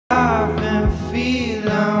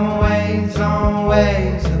depends on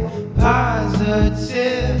ways of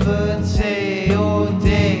positivity all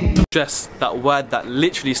day. Stress, that word that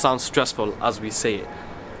literally sounds stressful as we say it.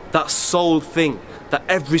 That sole thing that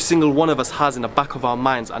every single one of us has in the back of our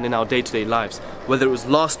minds and in our day-to-day lives. Whether it was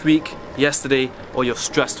last week, yesterday, or you're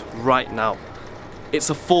stressed right now. It's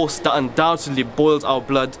a force that undoubtedly boils our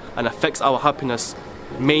blood and affects our happiness,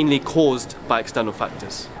 mainly caused by external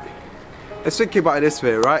factors. Let's think about it this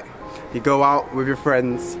way, right? You go out with your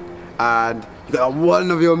friends and you got one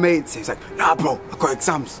of your mates, he's like, nah bro, I've got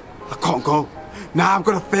exams, I can't go. Nah, I'm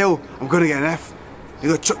gonna fail, I'm gonna get an F.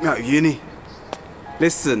 You're gonna chuck me out of uni.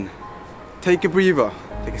 Listen, take a breather,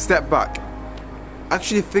 take a step back.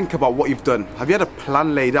 Actually think about what you've done. Have you had a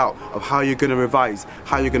plan laid out of how you're gonna revise,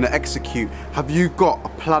 how you're gonna execute? Have you got a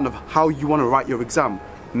plan of how you wanna write your exam?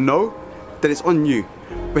 No? Then it's on you.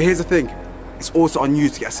 But here's the thing, it's also on you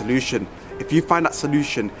to get a solution. If you find that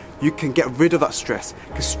solution, you can get rid of that stress,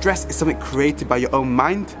 because stress is something created by your own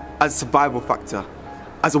mind as a survival factor,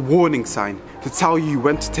 as a warning sign to tell you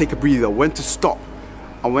when to take a breather, when to stop,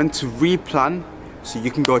 and when to replan so you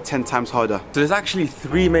can go 10 times harder. So there's actually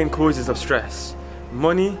 3 main causes of stress: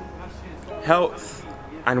 money, health,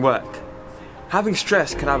 and work. Having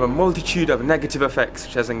stress can have a multitude of negative effects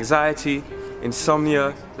such as anxiety,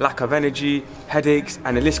 insomnia, lack of energy, headaches,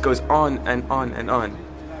 and the list goes on and on and on.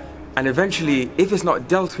 And eventually, if it's not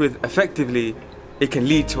dealt with effectively, it can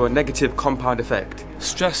lead to a negative compound effect.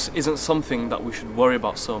 Stress isn't something that we should worry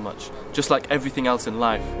about so much. Just like everything else in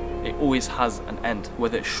life, it always has an end,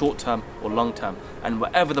 whether it's short term or long term. And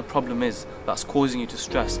whatever the problem is that's causing you to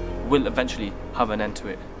stress will eventually have an end to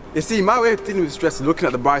it. You see, my way of dealing with stress is looking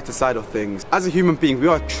at the brighter side of things. As a human being, we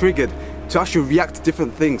are triggered to actually react to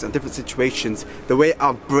different things and different situations the way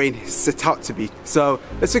our brain is set out to be. So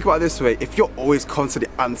let's think about it this way. If you're always constantly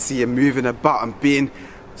antsy and moving about and being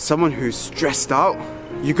someone who's stressed out,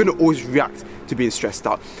 you're going to always react to being stressed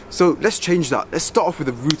out. So let's change that. Let's start off with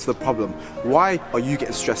the root of the problem. Why are you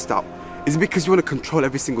getting stressed out? Is it because you want to control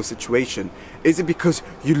every single situation? Is it because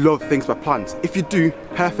you love things by plans? If you do,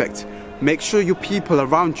 perfect. Make sure your people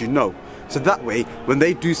around you know. So that way, when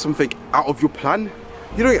they do something out of your plan,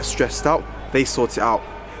 you don't get stressed out, they sort it out.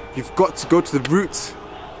 You've got to go to the root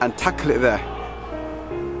and tackle it there.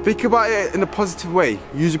 Think about it in a positive way.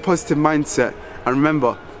 Use your positive mindset. And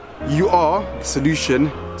remember, you are the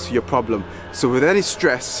solution to your problem. So with any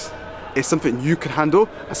stress, it's something you can handle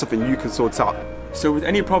and something you can sort out. So with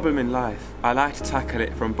any problem in life, I like to tackle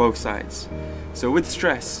it from both sides. So with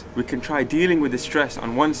stress, we can try dealing with the stress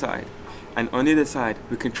on one side, and on the other side,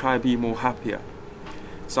 we can try be more happier.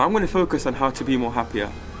 So I'm going to focus on how to be more happier.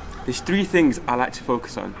 There's 3 things I like to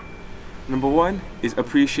focus on. Number 1 is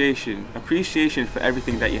appreciation. Appreciation for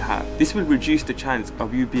everything that you have. This will reduce the chance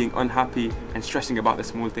of you being unhappy and stressing about the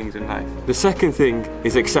small things in life. The second thing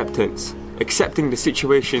is acceptance. Accepting the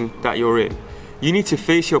situation that you're in. You need to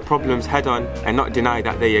face your problems head on and not deny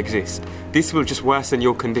that they exist. This will just worsen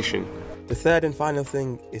your condition. The third and final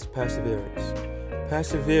thing is perseverance.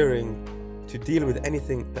 Persevering to deal with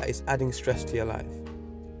anything that is adding stress to your life.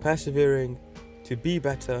 Persevering to be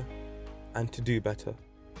better and to do better.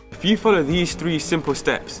 If you follow these 3 simple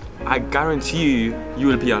steps, I guarantee you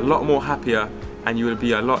will be a lot more happier and you will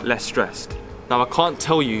be a lot less stressed. Now I can't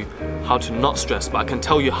tell you how to not stress, but I can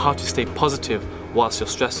tell you how to stay positive whilst you're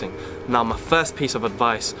stressing. Now my first piece of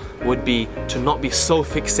advice would be to not be so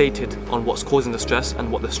fixated on what's causing the stress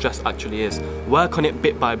and what the stress actually is. Work on it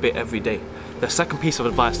bit by bit every day. The second piece of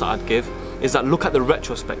advice that I'd give is that look at the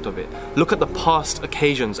retrospect of it. Look at the past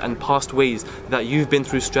occasions and past ways that you've been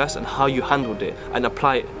through stress and how you handled it, and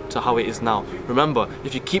apply it to how it is now. Remember,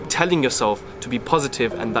 if you keep telling yourself to be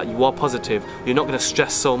positive and that you are positive, you're not going to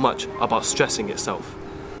stress so much about stressing itself.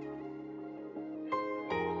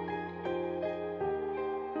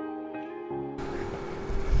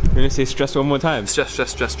 You want to say stress one more time? Stress,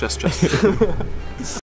 stress, stress, stress, stress.